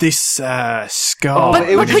with this scar. But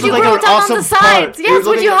it would could just you look grow like it an out on the awesome part. sides? It Yes,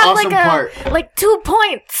 would would you look have like an awesome 2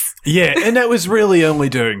 points? Yeah, and that was really only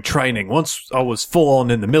during training. Once I was full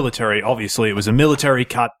on in the military, obviously it was a military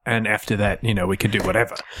cut, and after that, we could do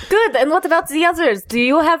whatever. Good. And what about the others? Do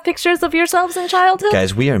you have pictures of yourselves in childhood?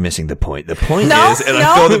 Guys, we are missing the point. The point No, is, and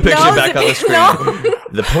no, I throw the picture no, back on the screen. no.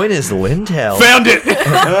 The point is, Lintel. Found it!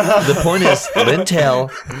 The point is,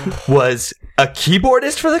 Lintel was a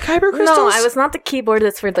keyboardist for the Kyber crystals. No, I was not the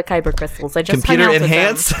keyboardist for the Kyber crystals. I just Computer hung out with them.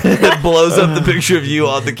 enhanced. It blows up the picture of you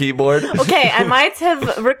on the keyboard. Okay, I might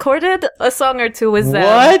have recorded a song or two with them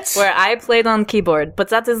What? where I played on keyboard, but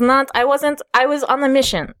that is not. I was on a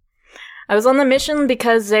mission. I was on a mission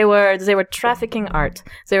because they were trafficking art.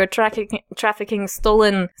 They were trafficking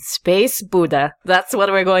stolen space Buddha. That's what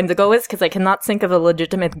we're going to go with because I cannot think of a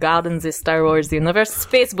legitimate god in the Star Wars universe.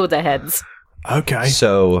 Space Buddha heads. Okay.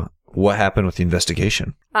 So what happened with the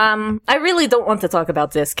investigation? I really don't want to talk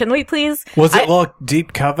about this. Can we please? Was it like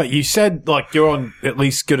deep cover? You said like you're on at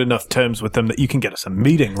least good enough terms with them that you can get us a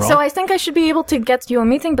meeting, right? So I think I should be able to get you a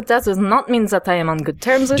meeting, but that does not mean that I am on good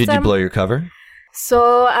terms with them. Did you blow your cover?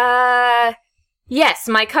 So, yes,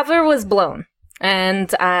 my cover was blown.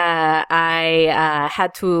 And I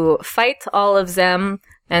had to fight all of them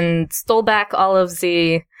and stole back all of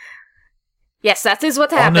the... Yes, that is what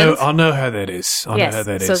happened. I know how that is. I know how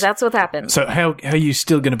that is. So that's what happened. So how are you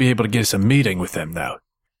still going to be able to get us a meeting with them, though?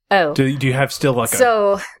 Oh. Do you have still like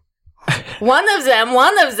So, one of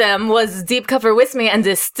them was deep cover with me and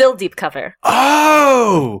is still deep cover.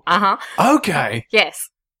 Oh! Uh-huh. Okay. Yes.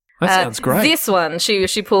 That sounds great. This one,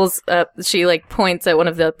 she pulls up, she like points at one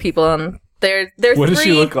of the people on... There what three, does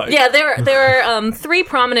she look like? Yeah, there are three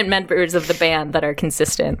prominent members of the band that are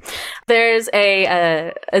consistent. There's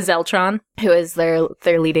a Zeltron, who is their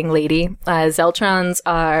leading lady. Zeltrons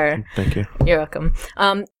are... Thank you. You're welcome.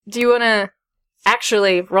 Do you want to...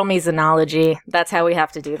 Actually, roll me Xenology. That's how we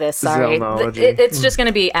have to do this. Sorry. It's just going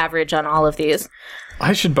to be average on all of these.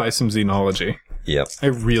 I should buy some Xenology. Yep. I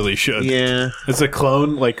really should. Yeah. As a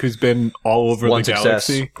clone, like, who's been all over One the success,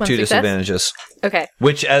 galaxy. One two success? disadvantages. Okay.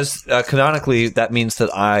 Which, as canonically, that means that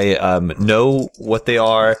I know what they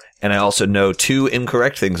are, and I also know 2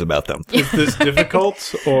 incorrect things about them. Is this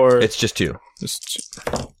difficult, or... It's just 2.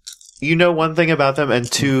 You know one thing about them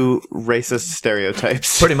and 2 racist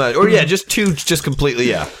stereotypes. Pretty much. Or yeah, just 2, just completely,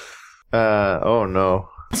 yeah. Oh no.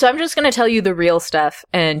 So I'm just going to tell you the real stuff,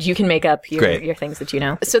 and you can make up your things that you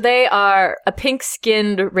know. So they are a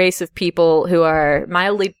pink-skinned race of people who are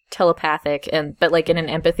mildly telepathic, but like in an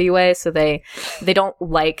empathy way. So they don't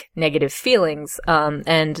like negative feelings,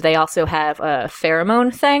 and they also have a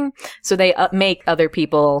pheromone thing. So they make other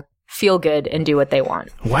people feel good and do what they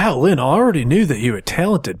want. Wow, Lynn, I already knew that you were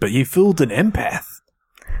talented, but you fooled an empath.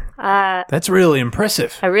 That's really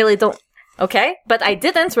impressive. I really don't. Okay, but I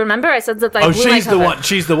didn't. Remember, I said that I. Oh, she's the one.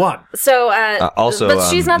 She's the one. So, also, but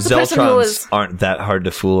she's not the person who was. Aren't that hard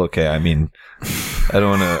to fool. Okay, I mean, I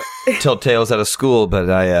don't want to tell tales out of school, but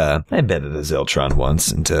I betted a Zeltron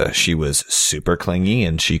once, and she was super clingy,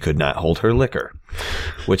 and she could not hold her liquor,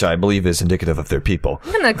 which I believe is indicative of their people.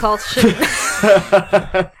 I'm gonna call shit.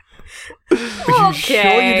 Are you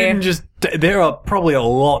sure you didn't just... There are probably a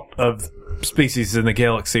lot of species in the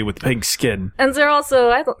galaxy with pink skin. And they're also...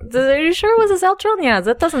 are you sure it was a Zeltron? Yeah,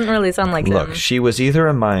 that doesn't really sound like Look, them. she was either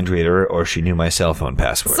a mind reader or she knew my cell phone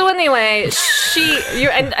password. So anyway,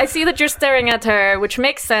 and I see that you're staring at her, which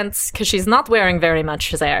makes sense because she's not wearing very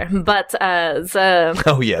much there. But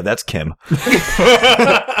oh yeah, that's Kim.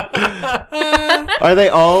 Are they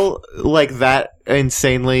all like that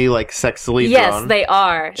insanely like sexily drawn? Yes, they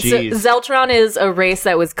are. Jeez. So Zeltron is a race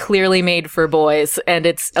that was clearly made for boys, and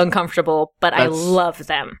it's uncomfortable, but I love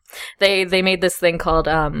them. They made this thing called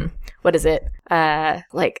what is it?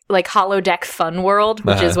 Like Holodeck Fun World,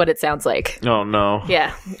 which is what it sounds like. Oh no.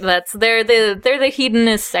 Yeah, they're the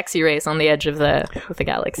hedonist sexy race on the edge of the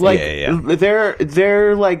galaxy. Like yeah.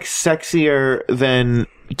 they're like sexier than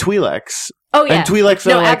Twi'leks. Oh yeah, and Twi'leks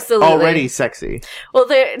are like absolutely. already sexy. Well,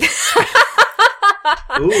 they're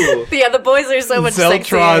Ooh. yeah, the boys are so much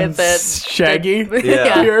sexier than Shaggy.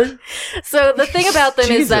 Yeah. So the thing about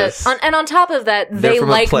them is Jesus. that, on top of that, They're they from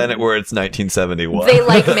like a planet where it's 1971. they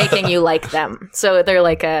like making you like them. So they're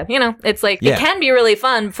like it's like Yeah. it can be really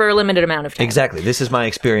fun for a limited amount of time. Exactly. This is my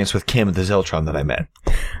experience with Kim, the Zeltron that I met.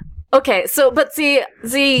 Okay, so but the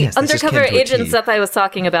this is undercover Kim to a agents T. that I was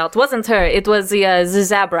talking about wasn't her. It was the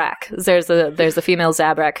Zabrak. There's a female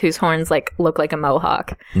Zabrak whose horns look like a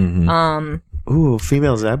mohawk. Mm-hmm. Ooh,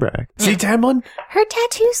 female Zabrak. See, Tamlin? Her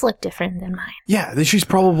tattoos look different than mine. Yeah, she's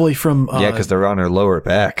probably from... Yeah, because they're on her lower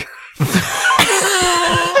back.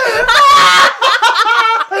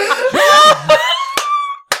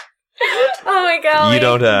 Oh my god!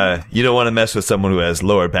 You don't want to mess with someone who has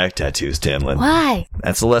lower back tattoos, Tamlin. Why?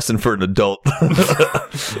 That's a lesson for an adult.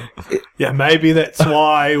 Yeah, maybe that's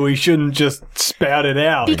why we shouldn't just spout it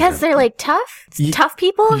out. Because they're like tough? Tough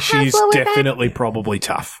people have She's lower definitely probably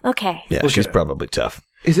tough. back? Okay. Yeah, she's probably tough.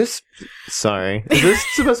 Is this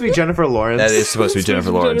supposed to be Jennifer Lawrence? That is supposed to be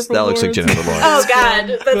Jennifer Lawrence. That looks like Jennifer Lawrence. Oh god,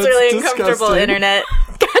 that's really uncomfortable, disgusting. internet.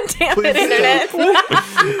 God damn it, internet. Please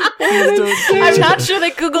don't I'm not sure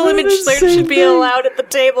that Google image search should be allowed at the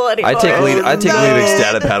table anymore. I take leading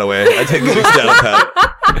stat pad away. I take leading stat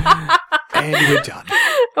pad. And we're done.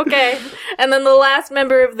 Okay. And then the last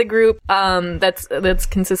member of the group that's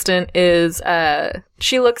consistent is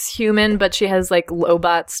she looks human, but she has like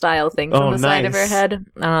Lobot style things on the side of her head.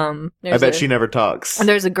 I bet she never talks. And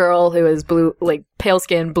there's a girl who has blue, like pale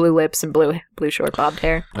skin, blue lips, and blue short bobbed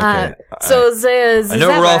hair. Okay. So I know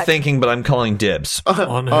what we're all thinking, but I'm calling dibs.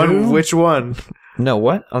 On which one? No,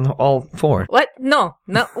 what? On all four. What? No.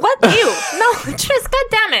 What? You? No, Tris, God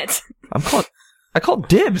damn it. I called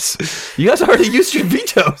dibs. You guys already used your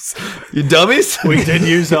vetoes. You dummies. We did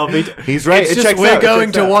use our veto. He's right. It's just we're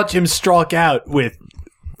going to watch him strike out with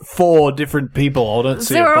 4 different people. I don't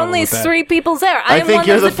see there a are problem only with that. 3 people there. I am think one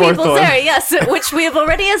you're of the the fourth people one. there, yes, which we have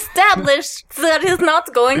already established that is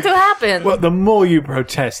not going to happen. Well, the more you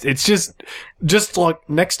protest, it's just like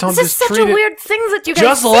next time. This is such a weird thing that you guys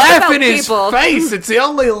Just say laugh about in his people. face. It's the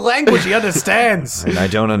only language he understands. And I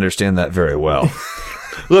don't understand that very well.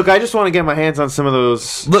 Look, I just want to get my hands on some of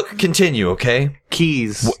those Look, continue, okay?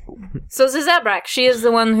 keys. So Zabrak, she is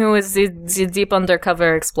the one who is the deep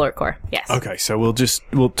undercover Explore Corps. Yes. Okay, so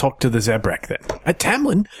we'll talk to the Zabrak then. At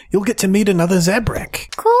Tamlin, you'll get to meet another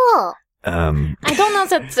Zabrak. Cool. I don't know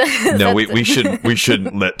that. No, we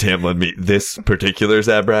shouldn't let Tamlin meet this particular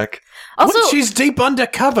Zabrak. Also, She's deep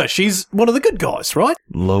undercover. She's one of the good guys, right?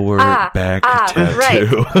 Lower back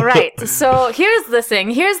tattoo. right. So here's the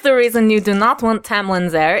thing. Here's the reason you do not want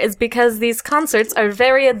Tamlin there is because these concerts are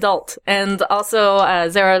very adult, and also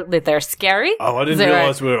they're scary. Oh, I didn't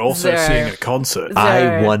realize we were also seeing a concert. I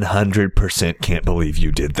 100% can't believe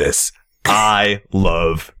you did this. I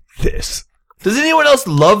love this. Does anyone else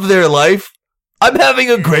love their life? I'm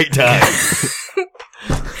having a great time.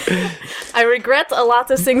 I regret a lot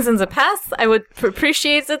of things in the past. I would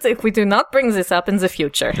appreciate it if we do not bring this up in the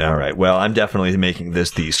future. All right. Well, I'm definitely making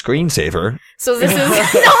this the screensaver. So this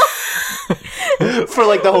is For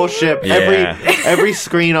like the whole ship. Yeah. Every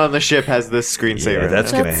screen on the ship has this screensaver. Yeah,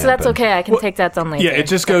 that's gonna happen. that's okay. I can take that on later. Yeah, it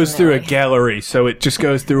just goes through a gallery, so it just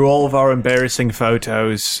goes through all of our embarrassing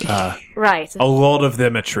photos. Right. A lot of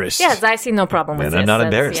them are Tris. Yes, I see no problem with And this. I'm not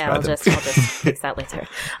embarrassed Yeah, by I'll them. just fix that later.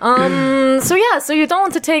 So you don't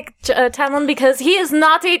want to take Tamlin because he is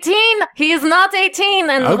not 18. He is not 18.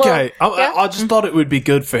 And Okay, well, I just thought it would be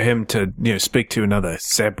good for him to, speak to another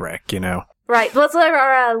Zabrak, Right, but there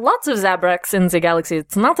are lots of Zabraks in the galaxy.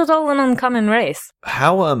 It's not at all an uncommon race.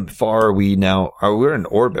 How far are we now? We're in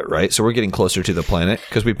orbit, right? So we're getting closer to the planet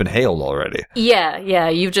because we've been hailed already. Yeah,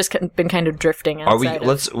 you've just been kind of drifting outside. Are we?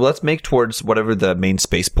 Let's make towards whatever the main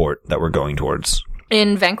spaceport that we're going towards.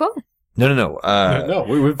 In Vanquo? No. No,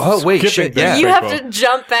 we've Oh, wait, shit, yeah. You have to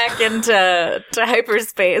jump back into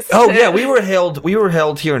hyperspace. Oh yeah, we were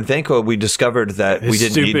hailed here in Vanco. We discovered that we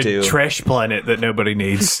didn't stupid need to. trash planet that nobody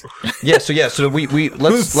needs. So we The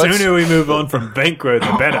let's. sooner we move on from Vancro,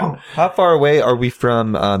 the better. How far away are we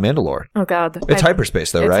from Mandalore? Oh god. It's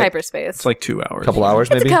hyperspace though, It's right? hyperspace. It's like 2 hours. A couple hours,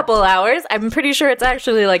 It's maybe. a couple hours. I'm pretty sure it's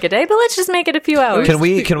actually like a day, but let's just make it a few hours. Can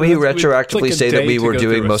we It's retroactively like a say that day we to were go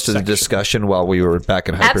doing through a most of the section. discussion while we were back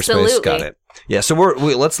in hyperspace? Absolutely. Got it. Yeah, so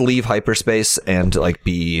let's leave hyperspace and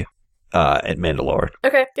be at Mandalore.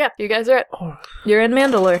 Okay, yeah, you guys are you're in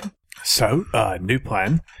Mandalore. So, new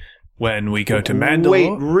plan. When we go to Mandalore...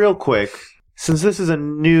 Wait, real quick. Since this is a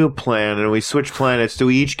new plan and we switch planets, do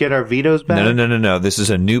we each get our vetoes back? No. This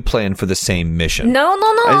is a new plan for the same mission. No.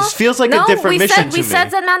 It feels like a different mission to we me.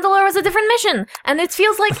 said that Mandalore was a different mission, and it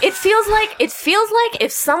feels like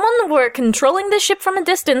if someone were controlling the ship from a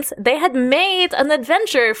distance, they had made an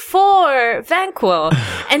adventure for Vanquo,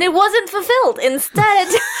 and it wasn't fulfilled. Instead,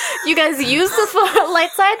 you guys used the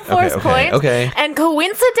light side force point, and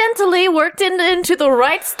coincidentally worked into the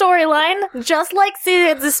right storyline, just like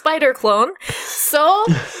the spider clone. So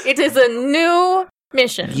it is a new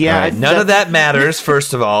mission. Yeah, All right, none of that matters,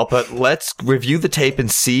 first of all, but let's review the tape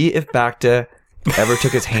and see if Bacta ever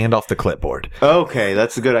took his hand off the clipboard. Okay,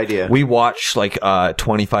 that's a good idea. We watched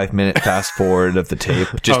 25-minute fast forward of the tape,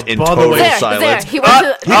 just in by the total way- silence. There, he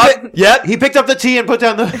went to Yep, He picked up the T and put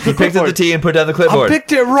down the. he picked up the T and put down the I clipboard.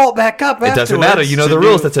 picked it right back up It doesn't matter. You know the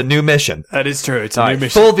rules. That's a new mission. That is true. It's a All new right,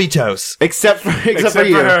 mission. full vetoes. Except for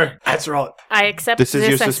you. her. That's right. I accept This is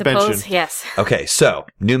this, your I suppose. suspension. Yes. Okay, so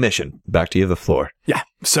new mission. Back to you, the floor. Yeah.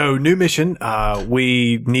 So, new mission.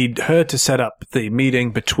 We need her to set up the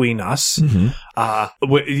meeting between us.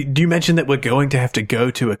 Do you mention that we're going to have to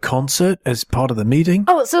go to a concert as part of the meeting?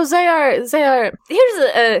 Oh, so they are.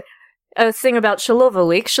 Here's a thing about Shalova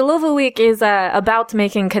Week. Shalova Week is about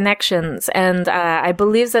making connections, and I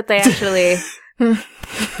believe that they actually.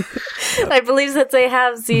 I believe that they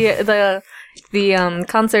have the the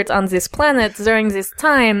concerts on this planet during this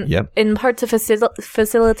time, in part to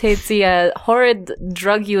facilitate the horrid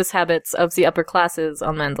drug use habits of the upper classes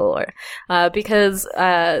on Mandalore. Because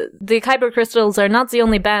the Kyber crystals are not the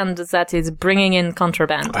only band that is bringing in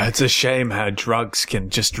contraband. It's a shame how drugs can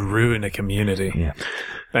just ruin a community. Yeah.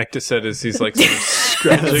 Vector said as he's like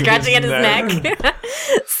sort of scratching at his neck.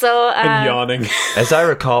 So, and yawning. As I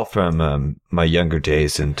recall from my younger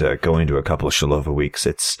days and going to a couple of Shalova weeks,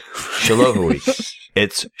 it's Shalova week.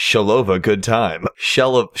 It's Shalova good time.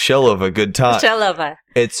 Shalova good time. Shalova.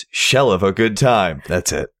 It's Shalova good time.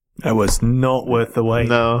 That's it. That was not worth the wait.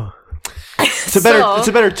 No. It's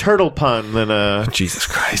a better turtle pun than Jesus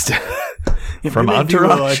Christ. From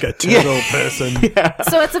Entourage, like a turtle person. Yeah.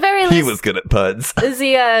 So it's a very he was good at puns.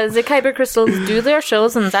 The Kyber crystals do their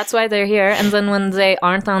shows, and that's why they're here. And then when they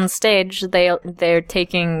aren't on stage, they're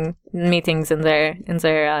taking meetings in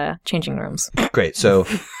their changing rooms. Great. So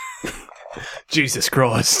Jesus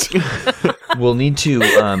Christ, we'll need to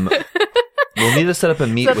set up a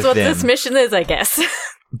meet with them. That's what this mission is, I guess.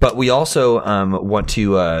 But we also want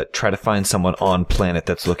to try to find someone on planet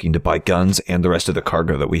that's looking to buy guns and the rest of the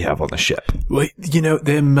cargo that we have on the ship. Well,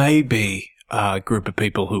 there may be a group of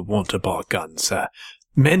people who want to buy guns.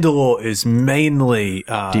 Mandalore is mainly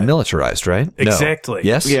demilitarized, right? Exactly. No.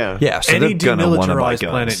 Yes. Yeah. So any they're gonna want to buy demilitarized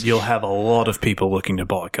guns. planet, you'll have a lot of people looking to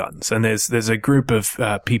buy guns, and there's a group of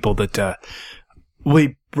people that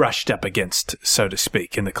we brushed up against, so to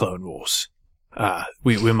speak, in the Clone Wars.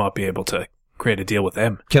 We might be able to create a deal with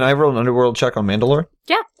them. Can I roll an underworld check on Mandalore?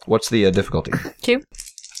 Yeah. What's the difficulty? 2.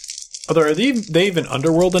 Are they even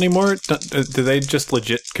underworld anymore? Do they just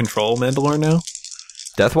legit control Mandalore now?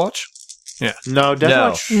 Death Watch? Yeah. No,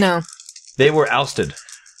 Death Watch. No. They were ousted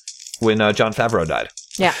when Jon Favreau died.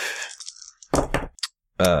 Yeah.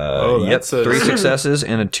 Yep. 3 successes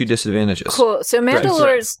and 2 disadvantages. Cool. So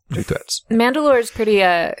Mandalore's 2 threats. Mandalore's pretty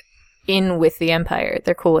in with the Empire.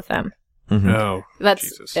 They're cool with them. Mm-hmm. No. That's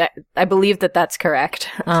Jesus. I believe that's correct.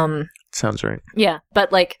 Sounds right. Yeah, but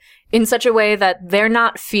like in such a way that they're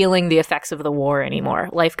not feeling the effects of the war anymore.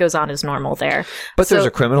 Life goes on as normal there. But there's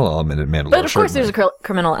a criminal element in Mandalore. But of course there's a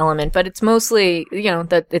criminal element, but it's mostly,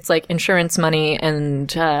 that it's like insurance money and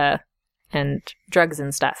drugs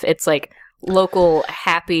and stuff. It's like local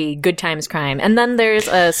happy good times crime. And then there's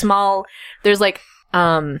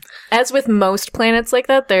as with most planets like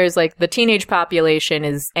that, there's like the teenage population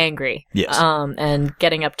is angry. Yes. And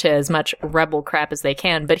getting up to as much rebel crap as they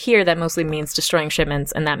can. But here that mostly means destroying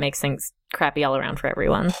shipments, and that makes things crappy all around for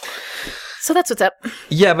everyone. So that's what's up.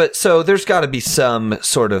 Yeah, but so there's got to be some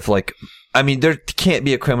sort of there can't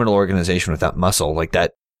be a criminal organization without muscle like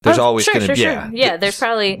that. There's always going to be. Yeah, there's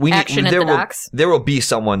probably action at the docks. There will be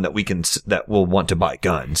someone that will want to buy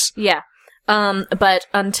guns. Yeah. But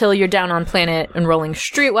until you're down on planet and rolling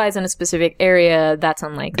streetwise in a specific area, that's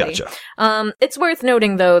unlikely. Gotcha. It's worth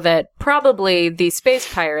noting, though, that probably the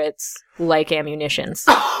space pirates like ammunitions.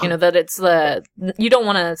 That it's you don't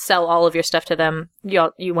want to sell all of your stuff to them.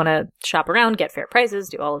 You want to shop around, get fair prices,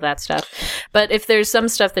 do all of that stuff. But if there's some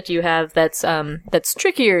stuff that you have that's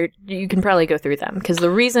trickier, you can probably go through them. Because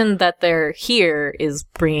the reason that they're here is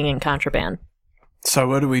bringing in contraband. So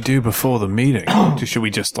what do we do before the meeting? Should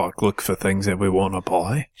we just look for things that we want to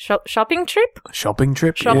buy? Shopping trip? Shopping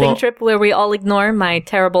trip? Shopping trip where we all ignore my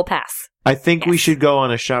terrible pass. I think we should go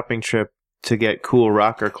on a shopping trip to get cool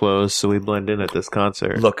rocker clothes so we blend in at this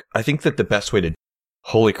concert. Look, I think that the best way to...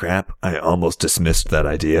 Holy crap, I almost dismissed that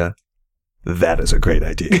idea. That is a great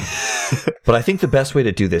idea. But I think the best way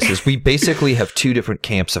to do this is we basically have 2 different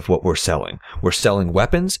camps of what we're selling. We're selling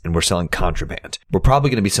weapons and we're selling contraband. We're probably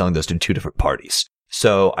going to be selling those to 2 different parties.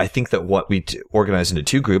 So I think that what we organize into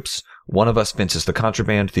 2 groups, one of us fences the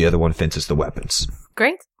contraband, the other one fences the weapons.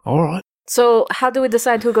 Great. All right. So how do we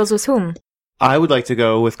decide who goes with whom? I would like to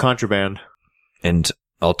go with contraband. And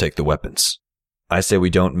I'll take the weapons. I say we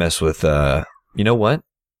don't mess with, you know what?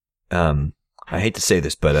 I hate to say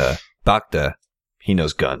this, but, Bacta, he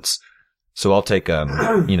knows guns. So I'll take,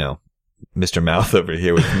 Mr. Mouth over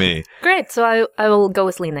here with me. Great. So I will go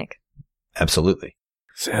with Lenik. Absolutely.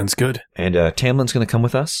 Sounds good. And Tamlin's going to come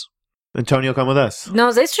with us? Antonio, come with us.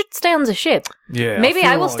 No, they should stay on the ship. Yeah. Maybe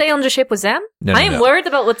I will stay on the ship with them. No, I am worried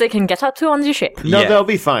about what they can get up to on the ship. No, Yeah. they'll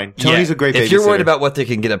be fine. Tony's a great babysitter. If you're worried about what they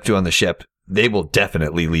can get up to on the ship, they will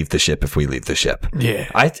definitely leave the ship if we leave the ship. Yeah.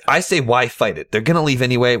 I say why fight it? They're going to leave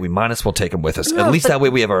anyway. We might as well take them with us. No, At least but- that way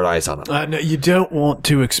we have our eyes on them. No, you don't want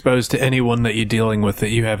to expose to anyone that you're dealing with that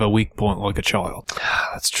you have a weak point like a child.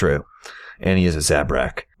 That's true. and he is a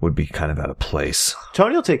Zabrak, would be kind of out of place.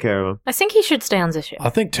 Tony will take care of him. I think he should stay on the ship. I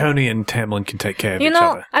think Tony and Tamlin can take care of each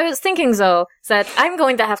other. I was thinking, though, that I'm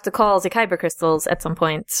going to have to call the Kyber crystals at some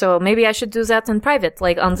point, so maybe I should do that in private,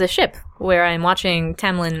 like on the ship, where I'm watching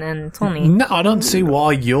Tamlin and Tony. No, I don't see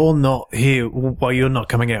why you're not here, why you're not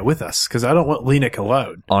coming out with us, because I don't want Lenik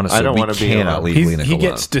alone. Honestly, I don't want to cannot leave Lenik alone. He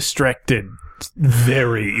gets distracted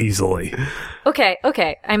very easily. Okay,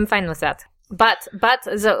 I'm fine with that. But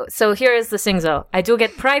so here is the thing, though. I do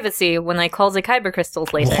get privacy when I call the Kyber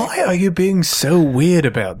crystals later. Why are you being so weird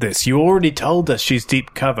about this? You already told us she's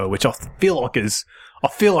deep cover, which I feel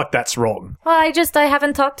like that's wrong. Well, I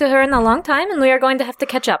haven't talked to her in a long time, and we are going to have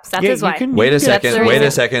That is why. Wait a second.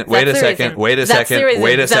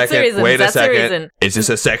 Is this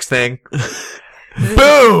a sex thing?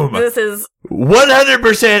 Boom! This is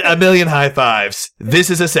 100% a million high fives. This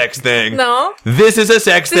is a sex thing. No. This is a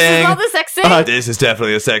sex thing. This is not a sex thing. This is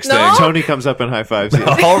definitely a sex thing. Tony comes up and high fives you.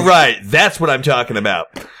 All right. That's what I'm talking about.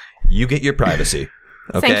 You get your privacy.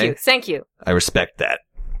 Okay? Thank you. I respect that.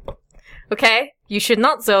 Okay? You should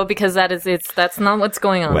not, though, because that's not what's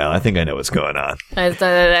going on. Well, I think I know what's going on.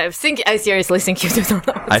 I seriously think you do not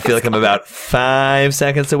know. I feel like I'm about 5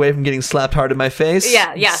 seconds away from getting slapped hard in my face.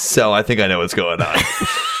 Yeah. So I think I know what's going on.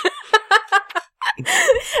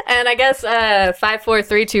 And I guess 5, 4,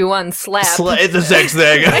 3, 2, 1, slap. It's a sex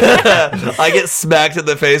thing. I get smacked in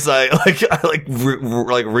the face. I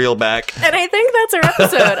reel back. And I think that's our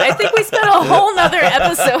episode. I think we spent a whole nother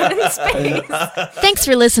episode in space. Thanks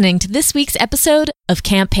for listening to this week's episode of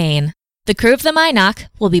Campaign. The crew of the Minok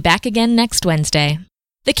will be back again next Wednesday.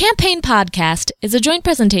 The Campaign podcast is a joint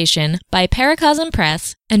presentation by Paracosm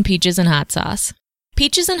Press and Peaches and Hot Sauce.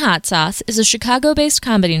 Peaches and Hot Sauce is a Chicago-based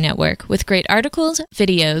comedy network with great articles,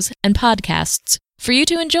 videos, and podcasts for you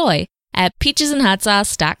to enjoy at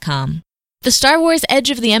peachesandhotsauce.com. The Star Wars Edge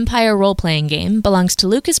of the Empire role-playing game belongs to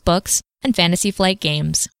Lucas Books and Fantasy Flight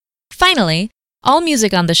Games. Finally, all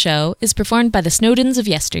music on the show is performed by the Snowdens of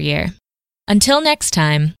yesteryear. Until next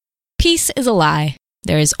time, peace is a lie.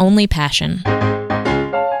 There is only passion.